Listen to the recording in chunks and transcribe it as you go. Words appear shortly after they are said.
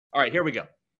All right, here we go.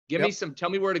 Yep. Tell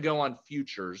me where to go on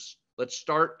futures. Let's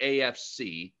start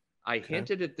AFC. I Okay.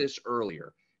 hinted at this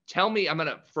earlier. Tell me, I'm going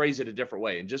to phrase it a different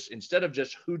way. And just instead of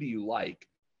just who do you like,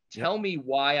 Yep. tell me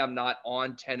why I'm not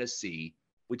on Tennessee.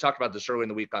 We talked about this earlier in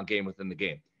the week on Game Within the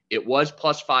Game. It was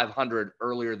plus 500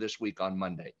 earlier this week on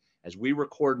Monday. As we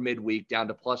record midweek, down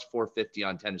to plus 450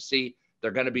 on Tennessee.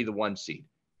 They're going to be the 1 seed.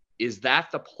 Is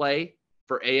that the play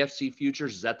for AFC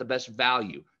futures? Is that the best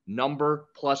value? Number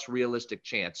plus realistic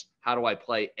chance. How do I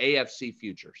play AFC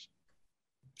futures?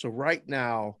 So right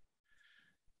now,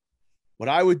 what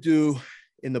I would do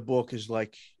in the book is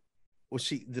like, well,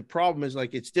 see, the problem is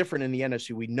like it's different in the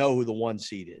NFC. We know who the 1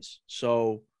 seed is.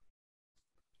 So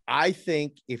I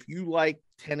think if you like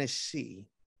Tennessee,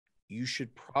 you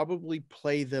should probably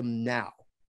play them now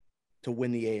to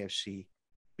win the AFC,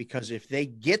 because if they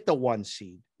get the 1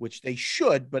 seed, which they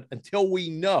should, but until we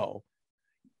know,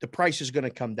 the price is going to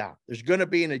come down. There's going to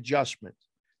be an adjustment.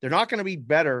 They're not going to be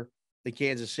better than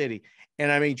Kansas City.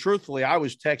 And I mean, truthfully, I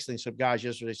was texting some guys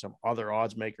yesterday, some other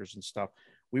odds makers and stuff.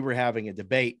 We were having a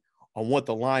debate on what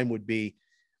the line would be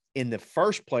in the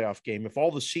first playoff game. If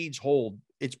all the seeds hold,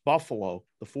 it's Buffalo,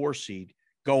 the 4 seed,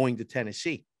 going to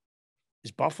Tennessee.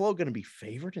 Is Buffalo going to be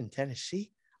favored in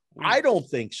Tennessee? I don't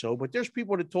think so, but there's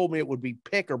people that told me it would be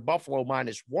pick or Buffalo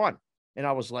 -1. And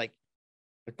I was like,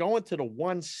 they're going to the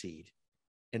 1 seed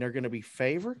and they're going to be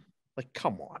favored? Like,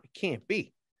 come on, it can't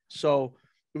be. So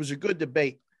it was a good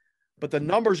debate, but the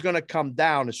number's going to come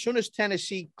down as soon as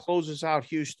Tennessee closes out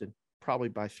Houston, probably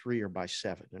by 3 or by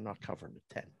 7. They're not covering the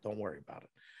 10. Don't worry about it.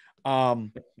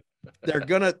 They're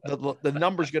going to, the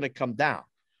number's going to come down.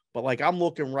 But like, I'm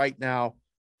looking right now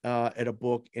at a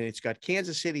book, and it's got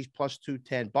Kansas City's plus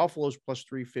 210, Buffalo's plus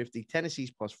 350,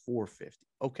 Tennessee's plus 450.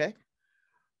 Okay.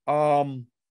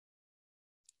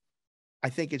 I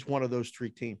think it's one of those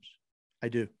 3 teams. I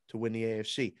do, to win the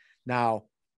AFC. Now,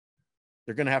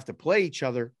 they're going to have to play each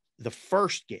other the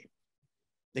first game.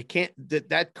 They can't,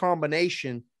 that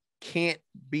combination can't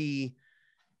be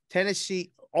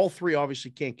Tennessee. All 3 obviously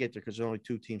can't get there because there are only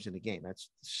 2 teams in the game. That's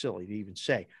silly to even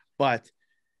say. But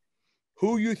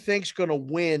who you think's going to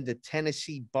win the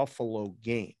Tennessee-Buffalo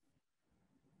game,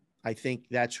 I think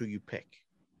that's who you pick,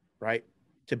 right,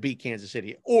 to beat Kansas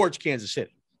City. Or it's Kansas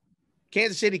City.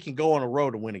 Kansas City can go on a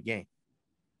road and win a game,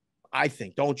 I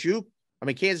think. Don't you? I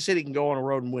mean, Kansas City can go on a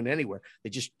road and win anywhere. They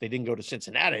didn't go to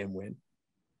Cincinnati and win.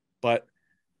 But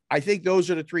I think those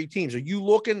are the 3 teams. Are you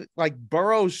looking like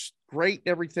Burrow's great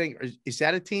and everything? Is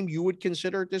that a team you would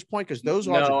consider at this point? Because those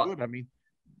odds are good. I mean,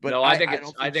 but no, I think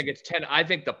it's 10. I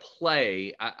think the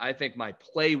play, I think my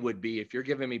play would be, if you're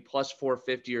giving me plus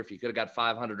 450, or if you could have got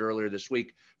 500 earlier this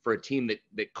week for a team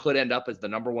that could end up as the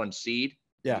number 1 seed,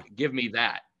 give me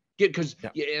that. Because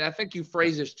and I think you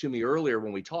phrased this to me earlier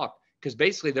when we talked, because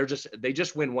basically they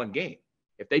just win 1 game.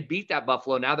 If they beat that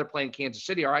Buffalo, now they're playing Kansas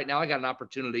City. All right, now I got an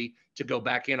opportunity to go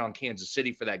back in on Kansas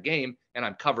City for that game, and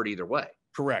I'm covered either way.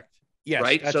 Correct. Yes.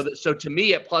 Right. So to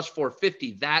me, at plus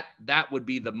 450, that would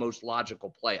be the most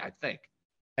logical play, I think.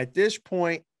 At this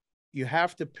point, you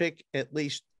have to pick at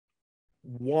least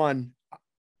one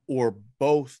or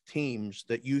both teams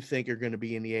that you think are going to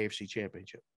be in the AFC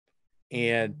Championship.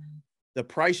 And the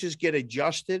prices get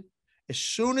adjusted as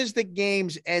soon as the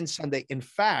games end Sunday. In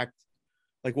fact,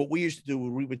 like what we used to do,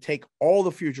 we would take all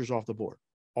the futures off the board,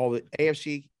 all the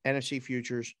AFC, NFC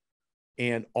futures,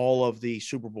 and all of the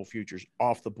Super Bowl futures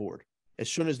off the board as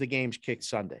soon as the games kicked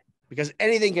Sunday, because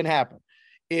anything can happen.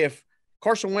 If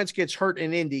Carson Wentz gets hurt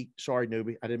in Indy, sorry,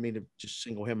 newbie, I didn't mean to just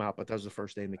single him out, but that was the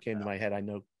first name that came to my head. I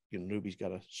know, newbie's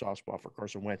got a soft spot for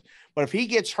Carson Wentz, but if he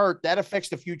gets hurt, that affects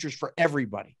the futures for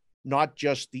everybody, not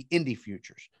just the Indy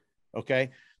futures.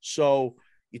 Okay. So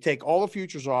you take all the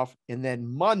futures off, and then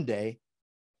Monday,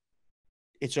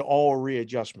 it's all a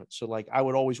readjustment. So like I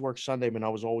would always work Sunday, but I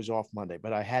was always off Monday,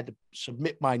 but I had to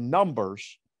submit my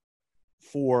numbers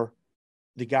for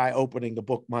the guy opening the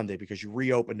book Monday, because you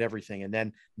reopened everything. And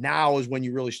then now is when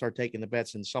you really start taking the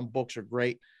bets. And some books are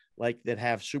great, like that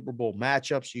have Super Bowl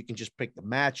matchups. You can just pick the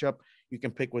matchup. You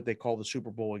can pick what they call the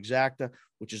Super Bowl exacta,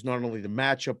 which is not only the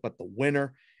matchup, but the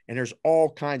winner. And there's all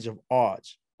kinds of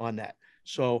odds on that.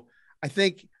 So I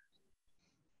think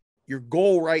your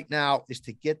goal right now is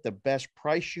to get the best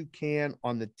price you can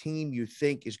on the team you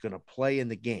think is going to play in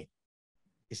the game.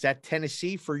 Is that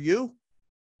Tennessee for you?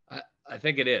 I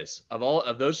think it is.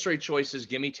 Of those 3 choices,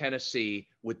 give me Tennessee,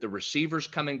 with the receivers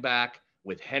coming back,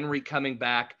 with Henry coming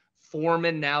back,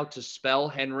 Foreman now to spell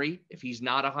Henry. If he's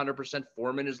not 100%,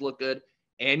 Foreman has looked good,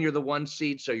 and you're the 1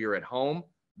 seed, so you're at home.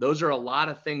 Those are a lot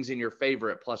of things in your favor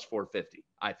at plus 450,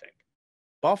 I think.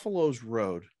 Buffalo's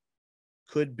road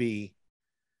could be,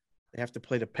 they have to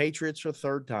play the Patriots for a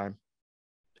 3rd time.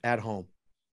 at home.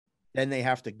 Then they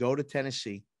have to go to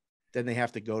Tennessee. Then they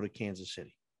have to go to Kansas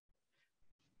City.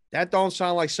 That don't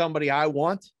sound like somebody I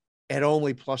want at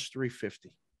only plus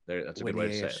 350. That's a good way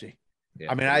to say it.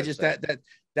 Yeah, I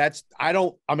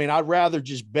mean, I'd rather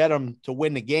just bet them to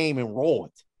win the game and roll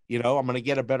it. I'm going to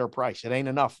get a better price. It ain't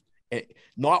enough.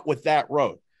 Not with that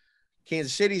road.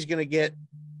 Kansas City's going to get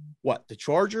what? The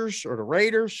Chargers or the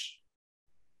Raiders?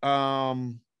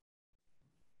 And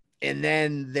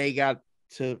then they got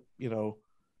to,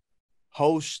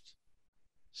 host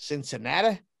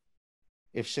Cincinnati.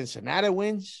 If Cincinnati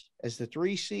wins as the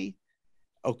 3 seed,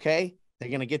 okay, they're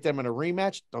going to get them in a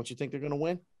rematch. Don't you think they're going to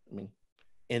win? I mean,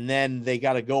 and then they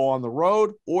got to go on the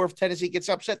road, or if Tennessee gets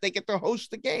upset, they get to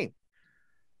host the game.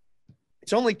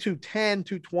 It's only 210,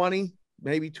 220,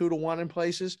 maybe 2-1 in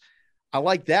places. I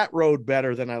like that road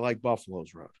better than I like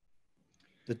Buffalo's road.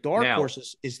 The dark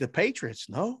horse is the Patriots.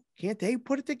 No, can't they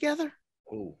put it together?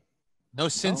 Oh, no,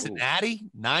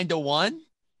 Cincinnati 9-1.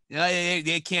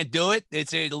 They can't do it.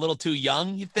 It's a little too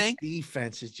young, you think?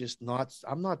 Defense is just not.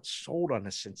 I'm not sold on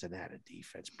the Cincinnati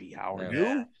defense. B, how are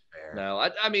you? No,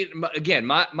 I mean, again,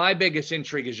 my biggest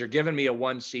intrigue is you're giving me a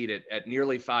 1 seed at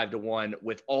nearly 5-1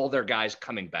 with all their guys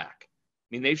coming back.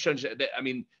 I mean, they've shown. I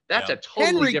mean, that's a totally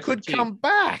Henry different could team. Come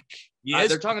back. Yes,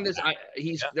 they're talking this.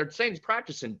 They're saying he's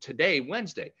practicing today,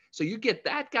 Wednesday. So you get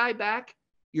that guy back.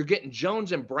 You're getting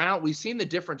Jones and Brown. We've seen the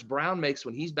difference Brown makes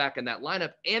when he's back in that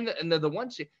lineup. And the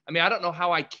 1 seed. I mean, I don't know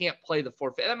how I can't play the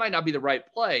 450. That might not be the right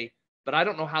play, but I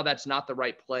don't know how that's not the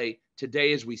right play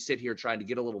today as we sit here trying to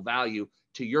get a little value.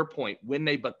 To your point, when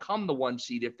they become the 1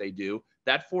 seed, if they do,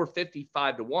 that 450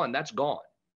 5-1, that's gone,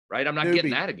 right? I'm not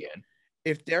getting that again.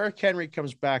 If Derrick Henry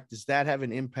comes back, does that have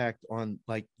an impact on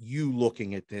like you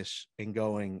looking at this and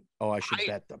going, oh, I should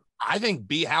bet them? I think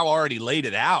B. Howe already laid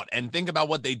it out, and think about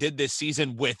what they did this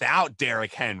season without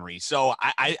Derrick Henry. So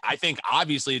I think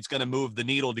obviously it's going to move the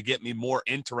needle to get me more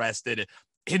interested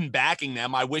in backing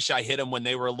them. I wish I hit them when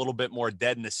they were a little bit more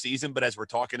dead in the season, but as we're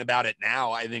talking about it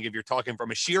now, I think if you're talking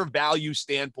from a sheer value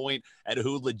standpoint at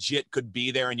who legit could be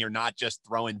there, and you're not just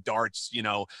throwing darts,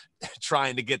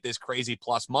 trying to get this crazy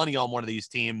plus money on one of these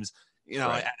teams,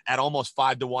 right, at almost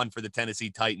 5-1 for the Tennessee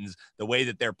Titans, the way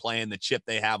that they're playing, the chip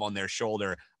they have on their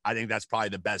shoulder, I think that's probably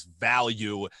the best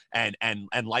value and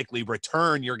likely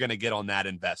return you're going to get on that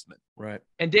investment. Right.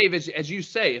 And Dave, as you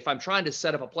say, if I'm trying to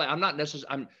set up a play, I'm not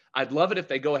necessarily, I'd love it if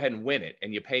they go ahead and win it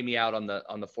and you pay me out on the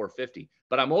 450,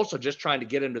 but I'm also just trying to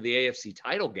get into the AFC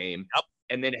title game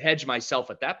and then hedge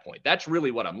myself at that point. That's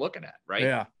really what I'm looking at, right?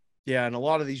 Yeah. Yeah. And a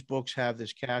lot of these books have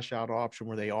this cash out option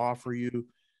where they offer you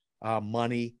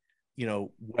money,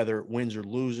 whether it wins or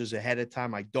loses ahead of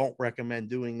time. I don't recommend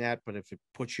doing that, but if it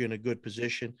puts you in a good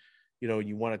position,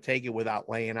 you want to take it without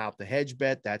laying out the hedge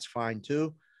bet, that's fine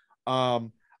too.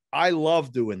 I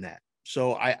love doing that.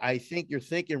 So I think you're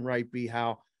thinking right, B.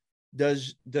 How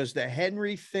does the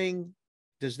Henry thing,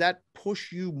 does that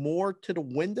push you more to the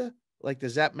window? Like,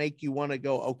 does that make you want to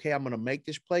go, okay, I'm going to make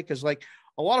this play? Because like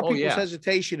a lot of people's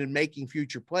hesitation in making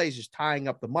future plays is tying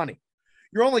up the money.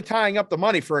 You're only tying up the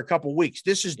money for a couple of weeks.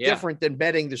 This is different than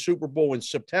betting the Super Bowl in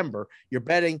September. You're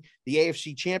betting the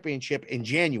AFC Championship in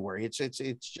January. It's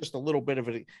just a little bit of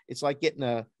it. It's like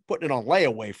putting it on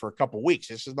layaway for a couple of weeks.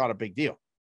 This is not a big deal.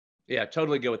 Yeah,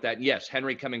 totally good with that. And yes,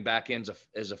 Henry coming back in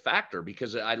is a factor,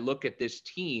 because I look at this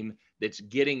team that's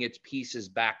getting its pieces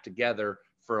back together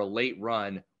for a late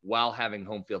run while having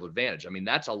home field advantage. I mean,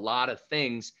 that's a lot of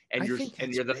things, and you're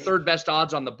the third best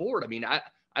odds on the board. I mean,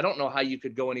 I don't know how you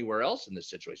could go anywhere else in this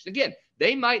situation. Again,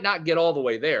 they might not get all the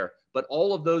way there, but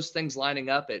all of those things lining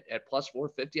up at plus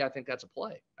 450, I think that's a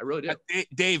play. I really do.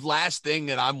 Dave, last thing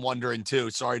that I'm wondering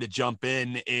too, sorry to jump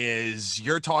in, is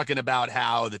you're talking about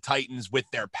how the Titans with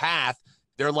their path,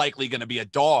 they're likely going to be a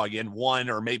dog in 1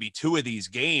 or maybe 2 of these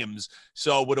games.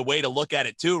 So would a way to look at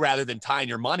it too, rather than tying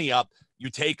your money up, you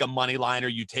take a money line or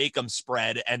you take them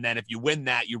spread, and then if you win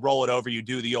that, you roll it over, you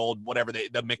do the old whatever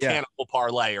the mechanical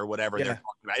parlay or whatever they're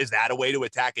talking about. Is that a way to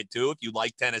attack it too, if you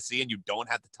like Tennessee and you don't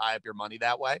have to tie up your money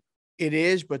that way? It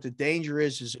is, but the danger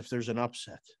is if there's an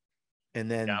upset, and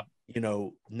then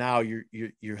now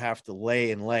you have to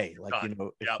lay. Like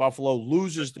if Buffalo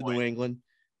loses to New England,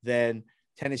 then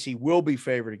Tennessee will be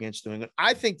favored against New England.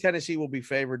 I think Tennessee will be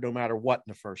favored no matter what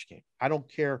in the first game. I don't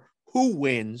care who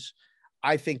wins.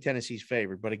 I think Tennessee's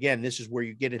favored. But again, this is where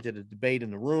you get into the debate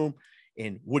in the room,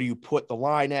 and what do you put the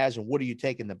line as, and what are you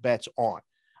taking the bets on?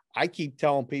 I keep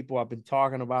telling people, I've been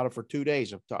talking about it for 2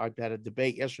 days. I've had a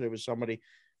debate yesterday with somebody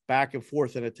back and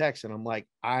forth in a text, and I'm like,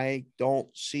 I don't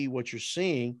see what you're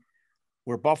seeing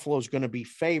where Buffalo's going to be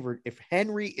favored. If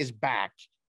Henry is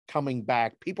coming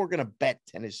back, people are going to bet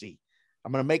Tennessee.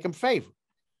 I'm going to make them favored.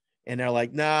 and they're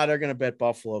like, nah, they're going to bet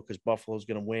Buffalo because Buffalo's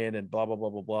going to win and blah, blah, blah,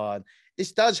 blah, blah. And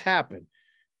this does happen.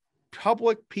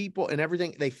 Public people and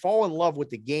everything, they fall in love with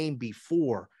the game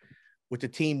before with the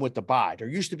team with the bye. There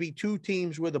used to be 2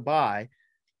 teams with a bye,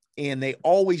 and they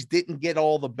always didn't get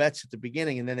all the bets at the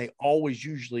beginning, and then they always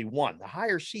usually won. The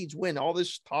higher seeds win. All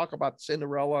this talk about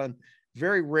Cinderella, and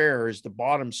very rare is the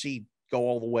bottom seed go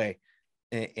all the way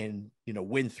and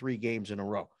win 3 games in a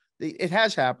row. It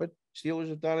has happened. Steelers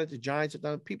have done it. The Giants have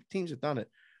done it. Teams have done it.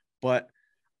 But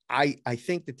I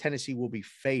think the Tennessee will be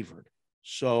favored.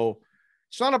 So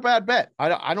it's not a bad bet.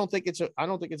 I don't think it's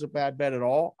a bad bet at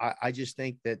all. I just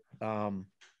think that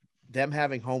them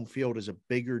having home field is a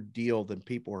bigger deal than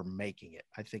people are making it.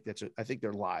 I think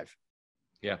they're live.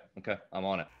 Yeah. Okay. I'm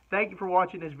on it. Thank you for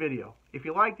watching this video. If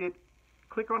you liked it,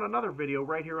 click on another video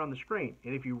right here on the screen.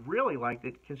 And if you really liked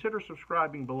it, consider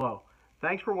subscribing below.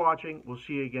 Thanks for watching. We'll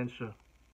see you again soon.